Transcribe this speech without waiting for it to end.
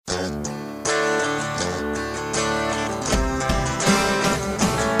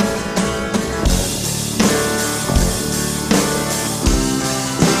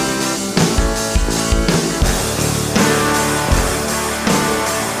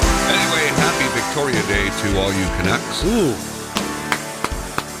to all you Canucks. Ooh.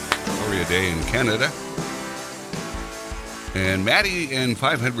 Gloria Day in Canada. And Matty, in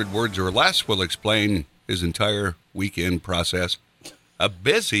 500 words or less, will explain his entire weekend process. A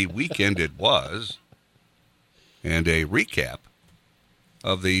busy weekend it was, and a recap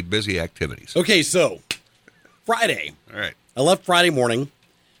of the busy activities. Okay, so Friday. All right. I left Friday morning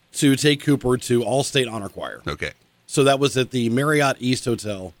to take Cooper to All-State Honor Choir. Okay. So that was at the Marriott East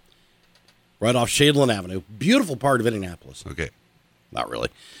Hotel, right off Shadeland Avenue. Beautiful part of Indianapolis. Okay. Not really.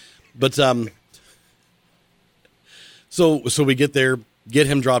 But so we get there, get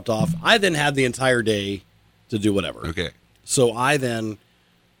him dropped off. I then had the entire day to do whatever. Okay. So I then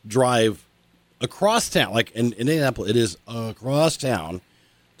drive across town, like in Indianapolis, it is across town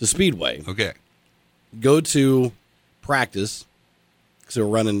to Speedway. Okay. Go to practice because they were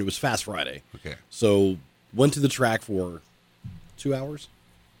running. It was Fast Friday. Okay. So went to the track for 2 hours.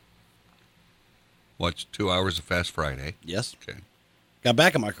 Watched 2 hours of Fast Friday. Yes. Okay. Got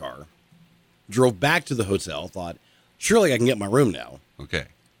back in my car, drove back to the hotel. Thought, surely I can get my room now. Okay.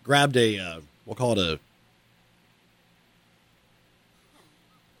 Grabbed a, we'll call it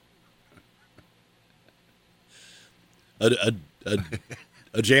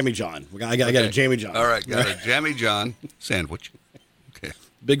a Jammy John. I got a Jammy John. All right. Got a Jammy John sandwich. Okay.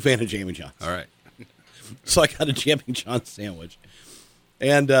 Big fan of Jammy John. All right. So I got a Jammy John sandwich,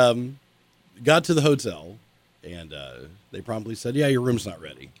 and got to the hotel, and they promptly said, "Yeah, your room's not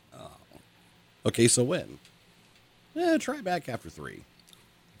ready." Oh. Okay, so when? Try back after 3.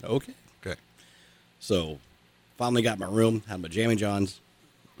 Okay. Okay. So finally got my room, had my Jammy Johns,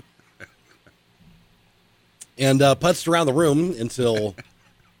 and putzed around the room until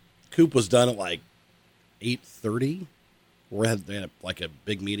Coop was done at like 8:30. They had like a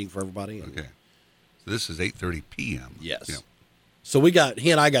big meeting for everybody. And, Okay. So this is 8:30 p.m. yes. Yeah. So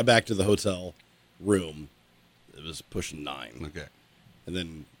he and I got back to the hotel room. It was pushing 9. Okay. And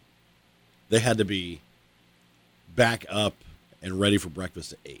then they had to be back up and ready for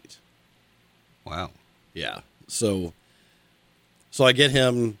breakfast at 8. Wow. Yeah. So I get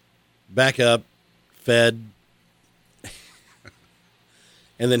him back up, fed,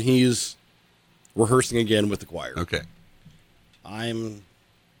 and then he's rehearsing again with the choir. Okay. I'm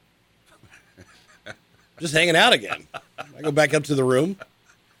just hanging out again. I go back up to the room.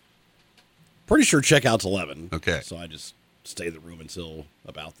 Pretty sure checkout's 11. Okay. So I just stay in the room until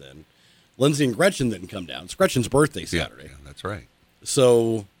about then. Lindsay and Gretchen didn't come down. It's Gretchen's birthday Saturday. Yeah, that's right.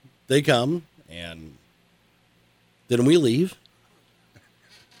 So they come, and then we leave.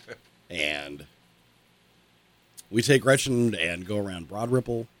 And we take Gretchen and go around Broad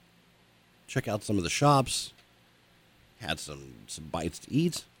Ripple, check out some of the shops, had some bites to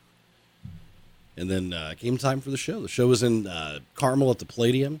eat. And then came time for the show. The show was in Carmel at the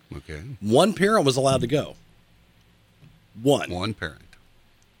Palladium. Okay. One parent was allowed to go. One parent.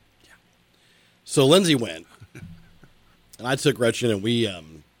 So Lindsay went, and I took Gretchen, and we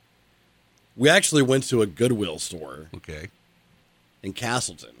actually went to a Goodwill store Okay. in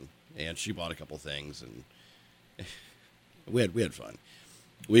Castleton, and she bought a couple things, and we had fun.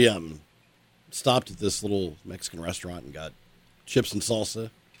 We stopped at this little Mexican restaurant and got chips and salsa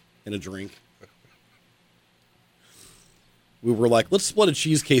and a drink. We were like, let's split a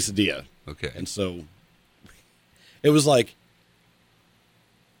cheese quesadilla. Okay. And so it was like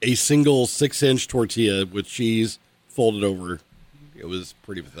a single 6-inch tortilla with cheese folded over. It was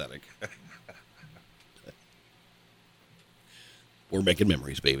pretty pathetic. We're making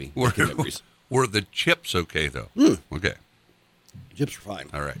memories, baby. Making memories. Were the chips okay, though? Okay. Chips are fine.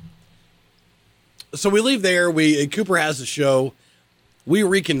 All right. So we leave there. Cooper has the show. We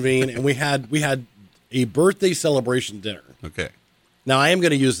reconvene, and we had a birthday celebration dinner. Okay. Now, I am going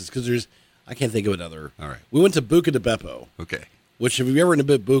to use this because I can't think of another. All right. We went to Buca di Beppo, Okay. which, have you ever been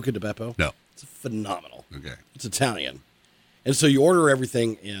to Buca di Beppo? No. It's phenomenal. Okay. It's Italian. And so you order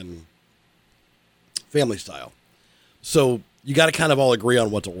everything in family style. So you got to kind of all agree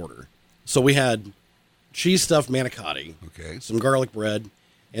on what to order. So we had cheese stuffed manicotti, Okay. some garlic bread,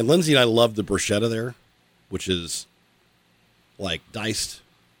 and Lindsay and I love the bruschetta there, which is like diced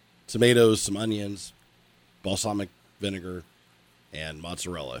tomatoes, some onions, balsamic vinegar, and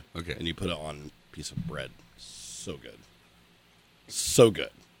mozzarella. Okay. And you put it on a piece of bread. So good. So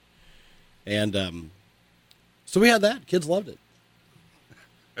good. And so we had that. Kids loved it.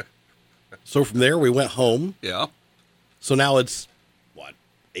 So from there, we went home. Yeah. So now it's,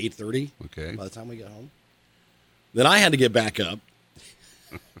 8:30? Okay. By the time we get home. Then I had to get back up.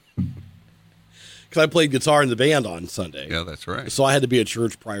 Because I played guitar in the band on Sunday. Yeah, that's right. So I had to be at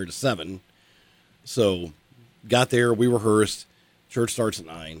church prior to 7. So got there, we rehearsed. Church starts at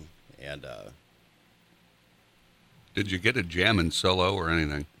 9. And Did you get a jamming solo or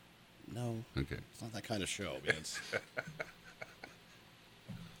anything? No. Okay. It's not that kind of show, man. It's,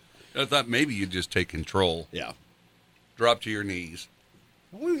 I thought maybe you'd just take control, yeah. drop to your knees.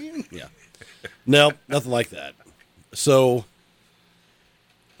 Yeah. No, nothing like that. So.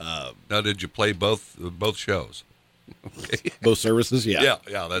 Now, did you play both shows? Okay. Both services? Yeah.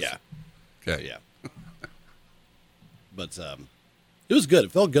 Yeah, that's okay. Yeah. But it was good.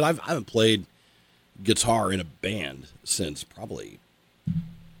 It felt good. I haven't played guitar in a band since probably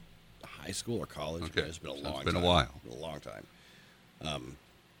high school or college. Okay. It's been a So long it's been time. a while. It's been a long time.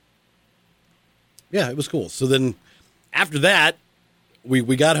 Yeah, it was cool. So then after that, we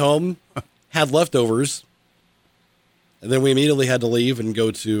got home, had leftovers, and then we immediately had to leave and go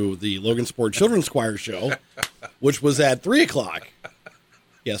to the Logan Sport Children's Choir show, which was at 3:00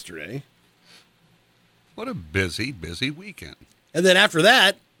 yesterday. What a busy weekend. And then after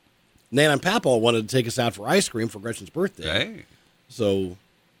that, Nan and Papa wanted to take us out for ice cream for Gretchen's birthday. Hey. So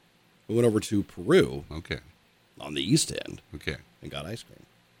we went over to Peru Okay. on the East End Okay. and got ice cream.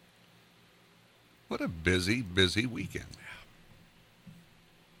 What a busy weekend.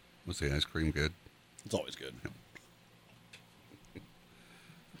 Was the ice cream good? It's always good. The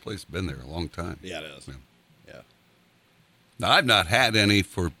place has been there a long time. Yeah, it is. Yeah. Yeah. Now, I've not had any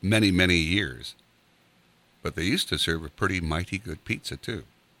for many years, but they used to serve a pretty mighty good pizza, too.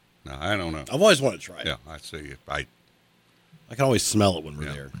 Now, I don't know. I've always wanted to try it. Yeah, I see. I can always smell it when we're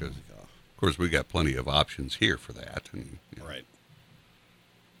Yeah, there. 'cause- Of course, we got plenty of options here for that. And, you know. Right.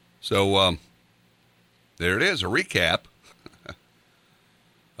 So, there it is, a recap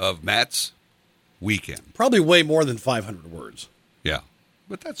of Matt's weekend. Probably way more than 500 words. Yeah,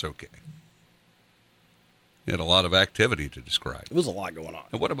 but that's okay. You had a lot of activity to describe. It was a lot going on.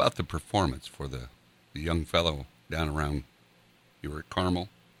 And what about the performance for the young fellow down around, you were at Carmel?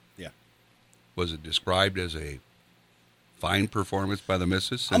 Yeah. Was it described as a fine performance by the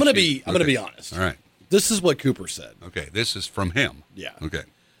missus? I'm gonna be honest. All right. This is what Cooper said. Okay, this is from him. Yeah. Okay.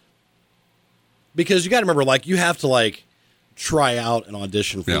 Because you got to remember, like, you have to, like, try out an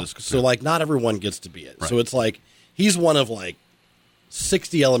audition for Yeah, this. So, yeah. like, not everyone gets to be it. Right. So it's like he's one of, like,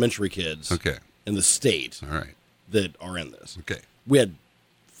 60 elementary kids Okay. in the state All right. that are in this. Okay. We had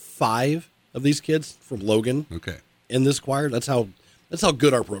 5 of these kids from Logan Okay. in this choir. That's how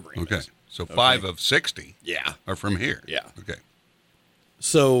good our program Okay. is. So 5 of 60 Yeah. are from here. Yeah. Okay.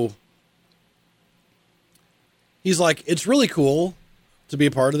 So he's like, it's really cool to be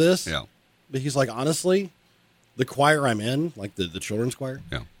a part of this. Yeah. But he's like, honestly, the choir I'm in, like the children's choir,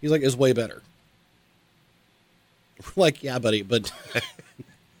 Yeah. he's like, is way better. We're like, yeah, buddy, but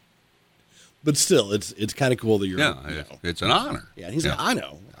but still, it's kind of cool that you're. Yeah. you know. It's an honor. Yeah. And he's like, I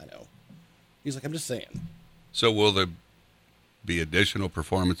know. He's like, I'm just saying. So will there be additional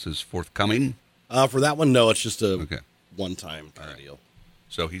performances forthcoming? For that one, no, it's just a Okay. one-time kind of deal.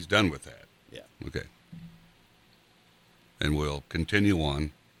 So he's done with that. Yeah. Okay. And we'll continue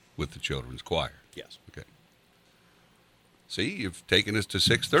on with the children's choir. Yes. Okay. See, you've taken us to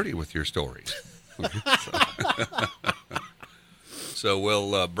 6:30 with your stories. So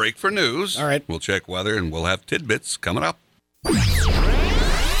we'll break for news. All right. We'll check weather, and we'll have tidbits coming up.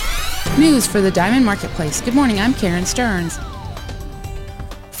 News for the Diamond Marketplace. Good morning, I'm Karen Stearns.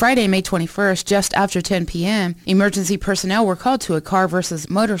 Friday, May 21st, just after 10 p.m., emergency personnel were called to a car versus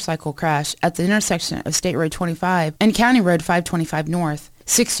motorcycle crash at the intersection of State Road 25 and County Road 525 North.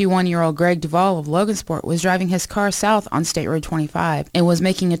 61-year-old Greg Duvall of Logansport was driving his car south on State Road 25 and was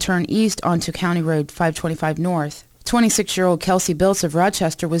making a turn east onto County Road 525 North. 26-year-old Kelsey Biltz of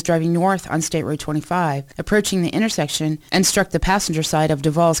Rochester was driving north on State Road 25, approaching the intersection, and struck the passenger side of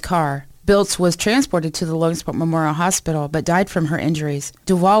Duvall's car. Biltz was transported to the Logansport Memorial Hospital but died from her injuries.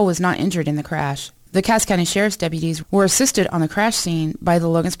 Duvall was not injured in the crash. The Cass County Sheriff's deputies were assisted on the crash scene by the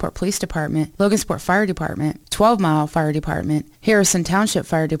Logansport Police Department, Logansport Fire Department, 12 Mile Fire Department, Harrison Township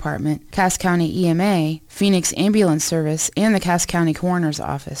Fire Department, Cass County EMA, Phoenix Ambulance Service, and the Cass County Coroner's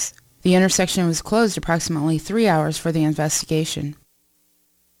Office. The intersection was closed approximately 3 hours for the investigation.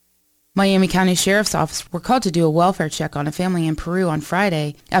 Miami County Sheriff's Office were called to do a welfare check on a family in Peru on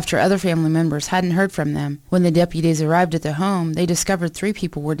Friday after other family members hadn't heard from them. When the deputies arrived at the home, they discovered 3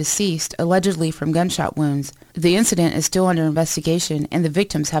 people were deceased, allegedly from gunshot wounds. The incident is still under investigation and the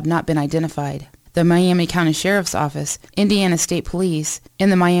victims have not been identified. The Miami County Sheriff's Office, Indiana State Police, and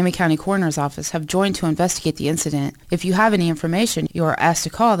the Miami County Coroner's Office have joined to investigate the incident. If you have any information, you are asked to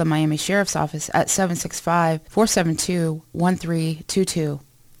call the Miami Sheriff's Office at 765-472-1322.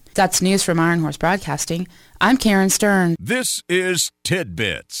 That's news from Iron Horse Broadcasting. I'm Karen Stern. This is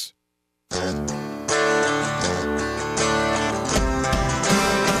Tidbits.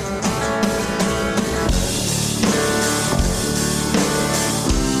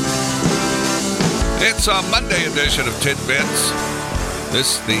 It's a Monday edition of Tidbits.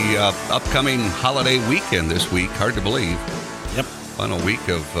 This the upcoming holiday weekend this week. Hard to believe. Yep. Final week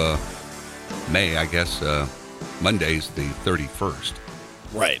of May, I guess. Monday's the 31st.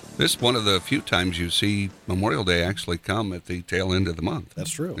 Right. This is one of the few times you see Memorial Day actually come at the tail end of the month.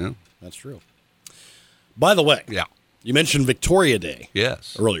 That's true. Yeah. That's true. By the way, Yeah. you mentioned Victoria Day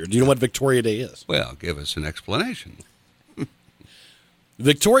Yes. earlier. Do you know what Victoria Day is? Well, give us an explanation.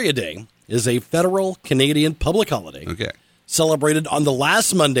 Victoria Day is a federal Canadian public holiday Okay. celebrated on the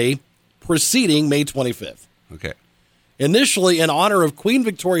last Monday preceding May 25th. Okay. Initially in honor of Queen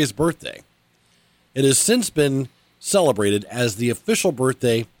Victoria's birthday, it has since been celebrated as the official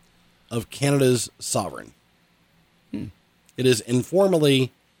birthday of Canada's sovereign. It is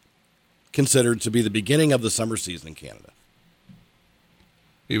informally considered to be the beginning of the summer season in Canada.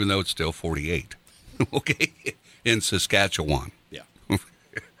 Even though it's still 48. Okay. In Saskatchewan. Yeah.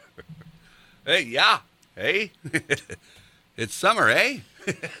 Hey, yeah. Hey. It's summer, eh?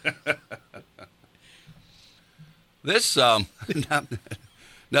 This, now,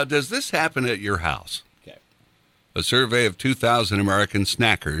 does this happen at your house? Okay. A survey of 2,000 American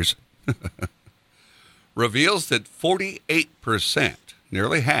snackers reveals that 48%,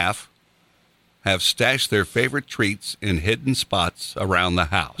 nearly half, have stashed their favorite treats in hidden spots around the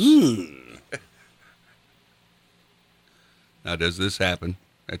house. Now, does this happen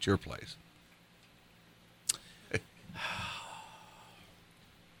at your place?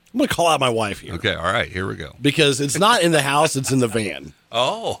 I'm going to call out my wife here. Okay, all right, here we go. Because it's not in the house, it's in the van.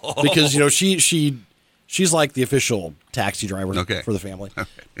 Oh. Because, she's like the official taxi driver Okay. for the family.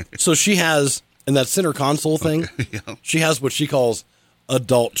 So she has, in that center console thing, Yeah. she has what she calls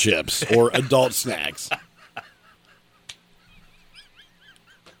adult chips or adult snacks.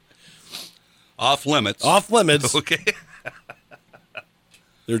 Off limits. Off limits. Okay.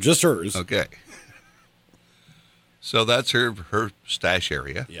 They're just hers. Okay. So that's her stash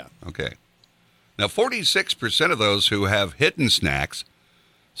area. Yeah. Okay. Now, 46% of those who have hidden snacks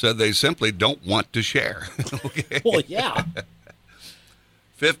said they simply don't want to share. Okay. Well, yeah.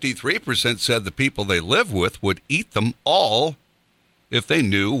 53% said the people they live with would eat them all if they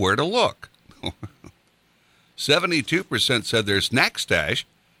knew where to look. 72% said their snack stash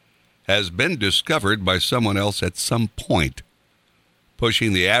has been discovered by someone else at some point,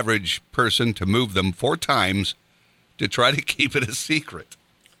 pushing the average person to move them 4 times to try to keep it a secret.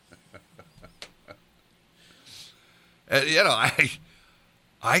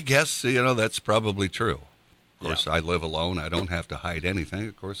 I guess, that's probably true. Of course, Yeah. I live alone. I don't have to hide anything.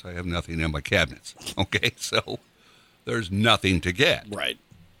 Of course, I have nothing in my cabinets. Okay, so there's nothing to get. Right.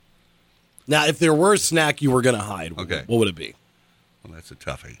 Now, if there were a snack you were going to hide, Okay. what would it be? Well, that's a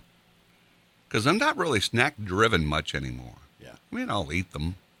toughie. Because I'm not really snack-driven much anymore. Yeah. I mean, I'll eat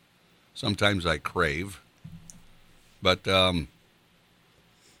them. Sometimes I crave. But I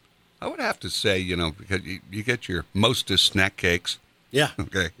would have to say, because you get your Mostess snack cakes. Yeah.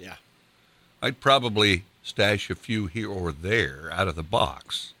 Okay. Yeah. I'd probably stash a few here or there out of the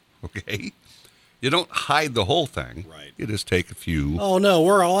box. Okay. You don't hide the whole thing. Right. You just take a few. Oh, no,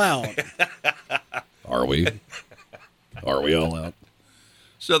 we're all out. Are we? Are we all out?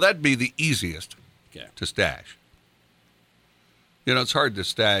 So that'd be the easiest Okay. to stash. It's hard to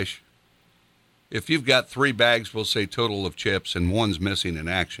stash. If you've got 3 bags, we'll say total of chips, and one's missing in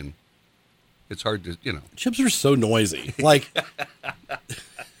action, it's hard to, Chips are so noisy. Like,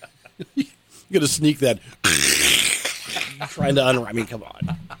 you got to sneak that. Trying to I mean, come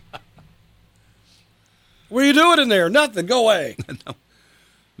on. What are you doing in there? Nothing. Go away.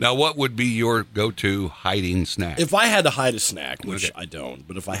 Now, what would be your go-to hiding snack? If I had to hide a snack, which Okay. I don't,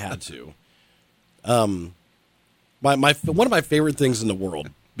 but if I had to, one of my favorite things in the world,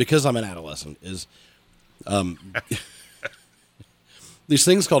 because I'm an adolescent, is these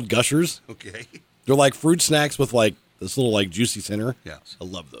things called Gushers. Okay. They're like fruit snacks with like this little like juicy center. Yes. I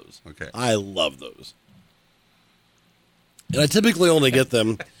love those. Okay. I love those. And I typically only get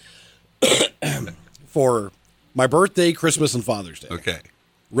them for my birthday, Christmas, and Father's Day. Okay.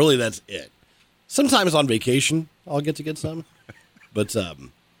 Really, that's it. Sometimes on vacation, I'll get some. But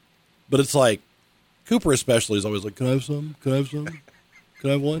it's like, Cooper especially is always like, can I have some? Can I have some? Can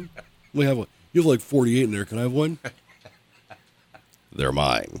I have one? We have one. You have like 48 in there. Can I have one? They're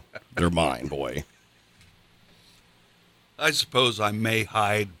mine. They're mine, boy. I suppose I may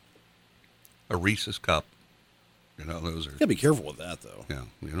hide a Reese's cup. Those are, You gotta be careful with that, though. yeah,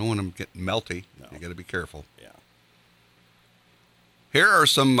 you don't want them getting melty. No. You got to be careful. Yeah. Here are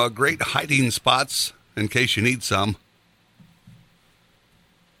some great hiding spots in case you need some.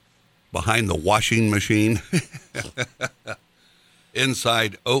 Behind the washing machine,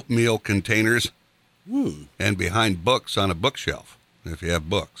 inside oatmeal containers, and behind books on a bookshelf, if you have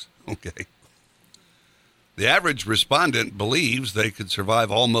books. Okay. The average respondent believes they could survive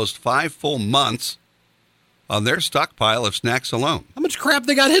almost 5 full months on their stockpile of snacks alone. How much crap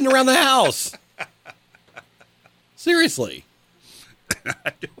they got hidden around the house? Seriously.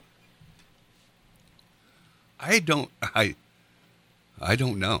 I don't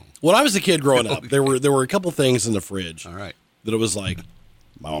know. When I was a kid growing up, there were a couple things in the fridge. All right. That it was like,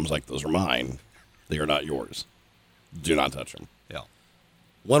 my mom's like, those are mine. They are not yours. Do not touch them. Yeah.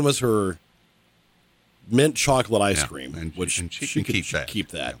 One was her mint chocolate ice Yeah, cream, and which she can keep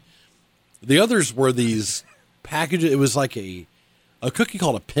that. Yeah. The others were these packages. It was like a cookie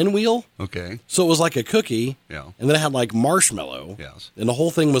called a pinwheel. Okay. So it was like a cookie. Yeah. And then it had like marshmallow. Yes. And the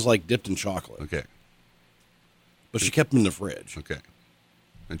whole thing was like dipped in chocolate. Okay. But she kept them in the fridge. Okay.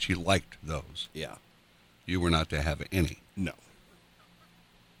 And she liked those. Yeah. You were not to have any. No.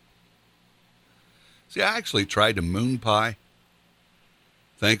 See, I actually tried a moon pie.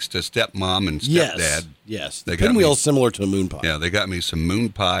 Thanks to stepmom and stepdad. Yes. They The got pinwheel me- is similar to a moon pie. Yeah, they got me some moon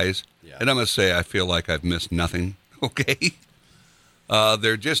pies. Yeah. And I must say, I feel like I've missed nothing. Okay.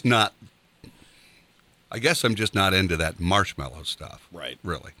 They're just not, I guess I'm just not into that marshmallow stuff. Right.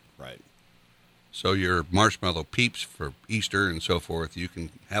 Really. Right. So your marshmallow peeps for Easter and so forth, you can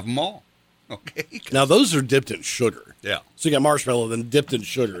have them all. Okay. Now, those are dipped in sugar. Yeah. So you got marshmallow, then dipped in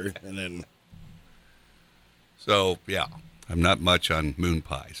sugar, and then... So, yeah, I'm not much on moon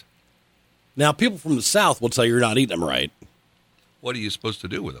pies. Now, people from the South will tell you you're not eating them right. What are you supposed to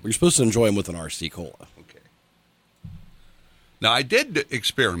do with them? You're supposed to enjoy them with an RC Cola. Okay. Now, I did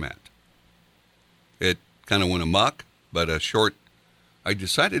experiment. It kind of went amok, but I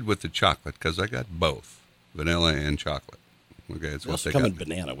decided with the chocolate because I got both, vanilla and chocolate. Okay, it's They what also they come got. in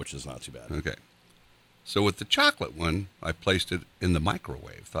banana, which is not too bad. Okay. So with the chocolate one, I placed it in the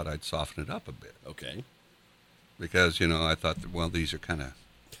microwave. Thought I'd soften it up a bit Okay. because, I thought that, well, these are kind of,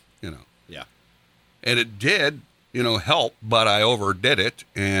 Yeah. and it did, help, but I overdid it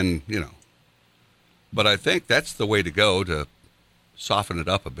and, but I think that's the way to go to soften it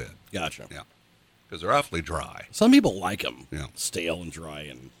up a bit. Gotcha. Yeah. Because they're awfully dry. Some people like them. Yeah. Stale and dry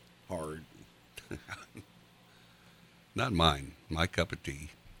and hard. Not mine. My cup of tea.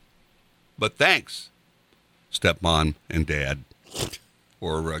 But thanks, stepmom and dad,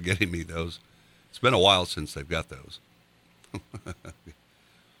 for getting me those. It's been a while since they've got those.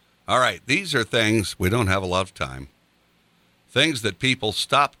 All right. These are things, we don't have a lot of time. Things that people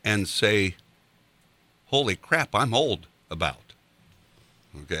stop and say, holy crap, I'm old about.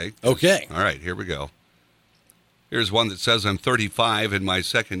 Okay? Okay. All right. Here we go. Here's one that says I'm 35 in my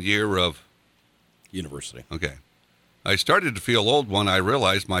second year of University. Okay. I started to feel old when I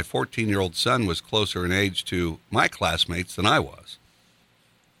realized my 14-year-old son was closer in age to my classmates than I was.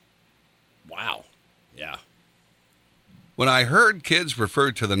 Wow. Yeah. When I heard kids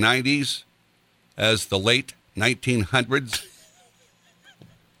refer to the 90s as the late 1900s,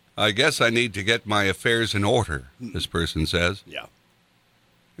 I guess I need to get my affairs in order, this person says. Yeah.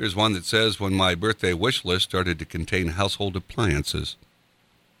 Here's one that says, when my birthday wish list started to contain household appliances.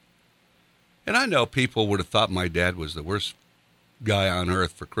 And I know people would have thought my dad was the worst guy on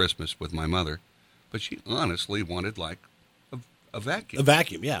earth for Christmas with my mother, but she honestly wanted like a vacuum. A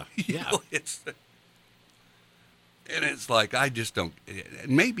vacuum, yeah. You Yeah. know, and it's like, I just don't,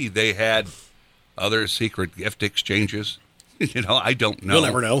 maybe they had other secret gift exchanges. I don't know. You'll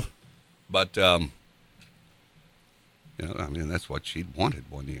never know. But, that's what she'd wanted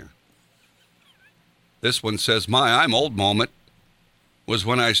one year. This one says, my I'm old moment was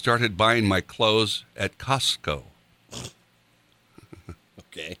when I started buying my clothes at Costco.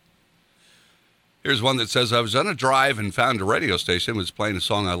 Okay. Here's one that says, I was on a drive and found a radio station that was playing a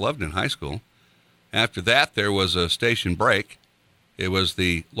song I loved in high school. After that, there was a station break. It was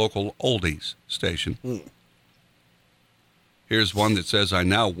the local oldies station. Here's one that says, I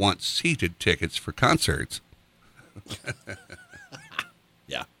now want seated tickets for concerts.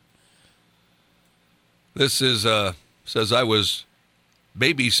 Yeah. This is says I was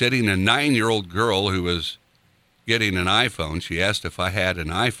babysitting a 9-year-old girl who was getting an iPhone. She asked if I had an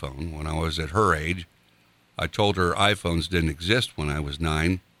iPhone when I was at her age. I told her iPhones didn't exist when I was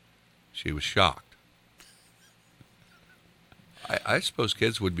 9. She was shocked. I suppose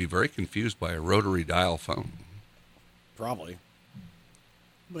kids would be very confused by a rotary dial phone. Probably.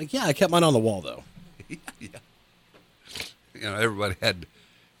 Like, yeah, I kept mine on the wall, though. Yeah. Everybody had,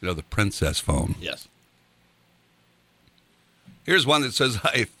 the princess phone. Yes. Here's one that says,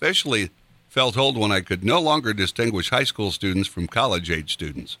 I officially felt old when I could no longer distinguish high school students from college-age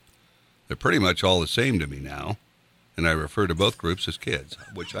students. They're pretty much all the same to me now. And I refer to both groups as kids,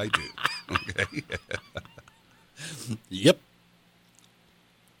 which I do. Okay. Yep.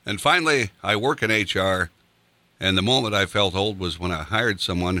 And finally, I work in HR, and the moment I felt old was when I hired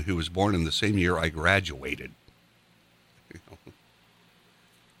someone who was born in the same year I graduated.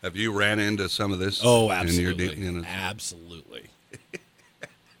 Have you ran into some of this? Oh, absolutely. Absolutely.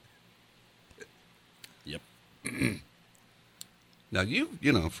 Yep. Now, you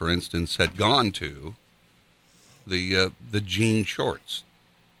know, for instance, had gone to the jean shorts,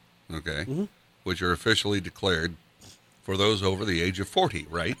 okay, which are officially declared for those over the age of 40,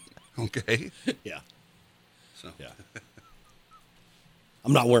 right? Okay. Yeah. So. Yeah.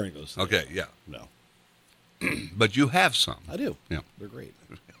 I'm not wearing those. Okay, yeah. No. But you have some. I do. Yeah. They're great.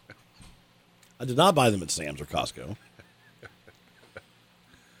 I did not buy them at Sam's or Costco.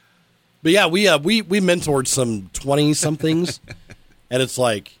 But yeah, we mentored some 20-somethings, and it's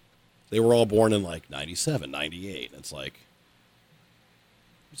like they were all born in like 97, 98. And it's like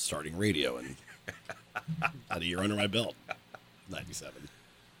starting radio and had a year under my belt, 97.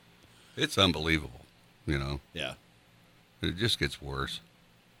 It's unbelievable, you know. Yeah. It just gets worse,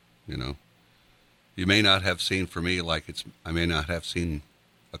 you know. You may not have seen, for me, I may not have seen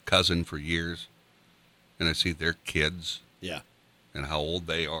a cousin for years, and I see their kids Yeah. and how old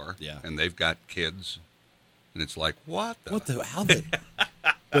they are, Yeah. and they've got kids, and it's like, what the? How they?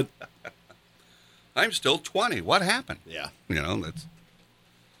 But I'm still 20. What happened? yeah. You know, that's.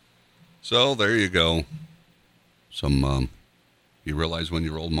 So there you go. Some, you realize when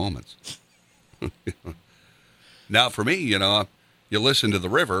you're old moments. Now, for me, you know, you listen to The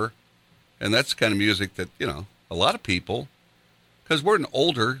River, and that's the kind of music that, you know, a lot of people, because we're an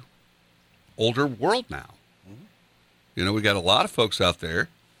older world now. You know, we got a lot of folks out there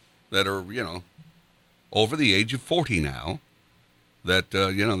that are, you know, over the age of 40 now that,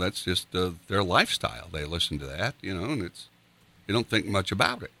 you know, that's just their lifestyle. They listen to that, you know, and you don't think much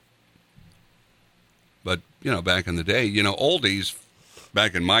about it. But, you know, back in the day, you know, oldies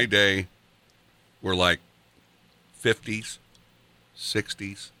back in my day were like 50s,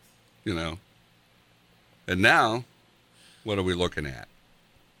 60s, you know. And now, what are we looking at?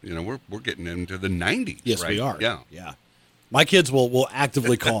 You know, we're getting into the 90s, Yes, right? we are. Yeah. Yeah. My kids will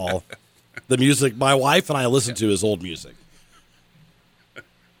actively call the music my wife and I listen to is old music.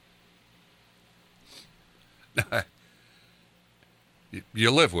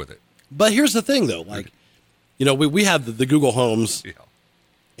 You live with it. But here's the thing, though. Like, you know, we have the Google Homes, Yeah.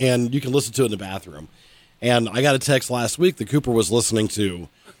 and you can listen to it in the bathroom. And I got a text last week that Cooper was listening to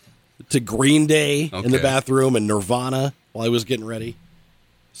Green Day in the Okay. bathroom and Nirvana while he was getting ready.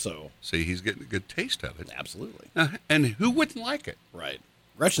 So, See, he's getting a good taste of it. absolutely. And who wouldn't like it? Right.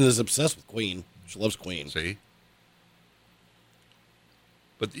 Gretchen is obsessed with Queen. She loves Queen. See?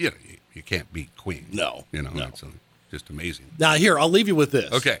 But, you know, you can't beat Queen. No, You know, no. it's just amazing. Now, here, I'll leave you with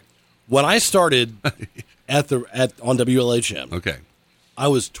this. Okay. When I started on WLHM, Okay. I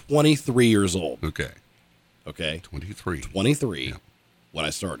was 23 years old. Okay. Okay? 23. 23 Yeah. when I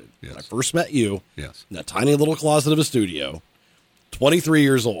started. Yes. When I first met you Yes. in that tiny little closet of a studio, 23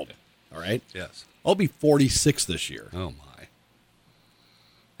 years old. All right? Yes. I'll be 46 this year. Oh, my.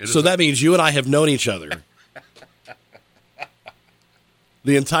 It So is- that means you and I have known each other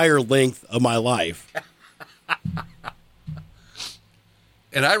the entire length of my life.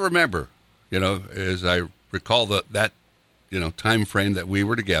 And I remember, you know, as I recall that, you know, time frame that we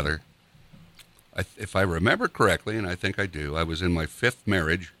were together, if I remember correctly, and I think I do, I was in my 5th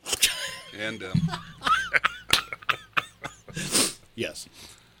marriage. And, Yes.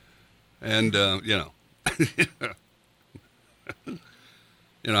 and you know,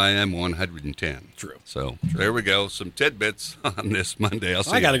 you know, I am 110. True. So there we go. Some tidbits on this Monday. I'll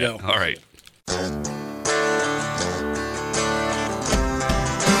see I you gotta then. go. All right.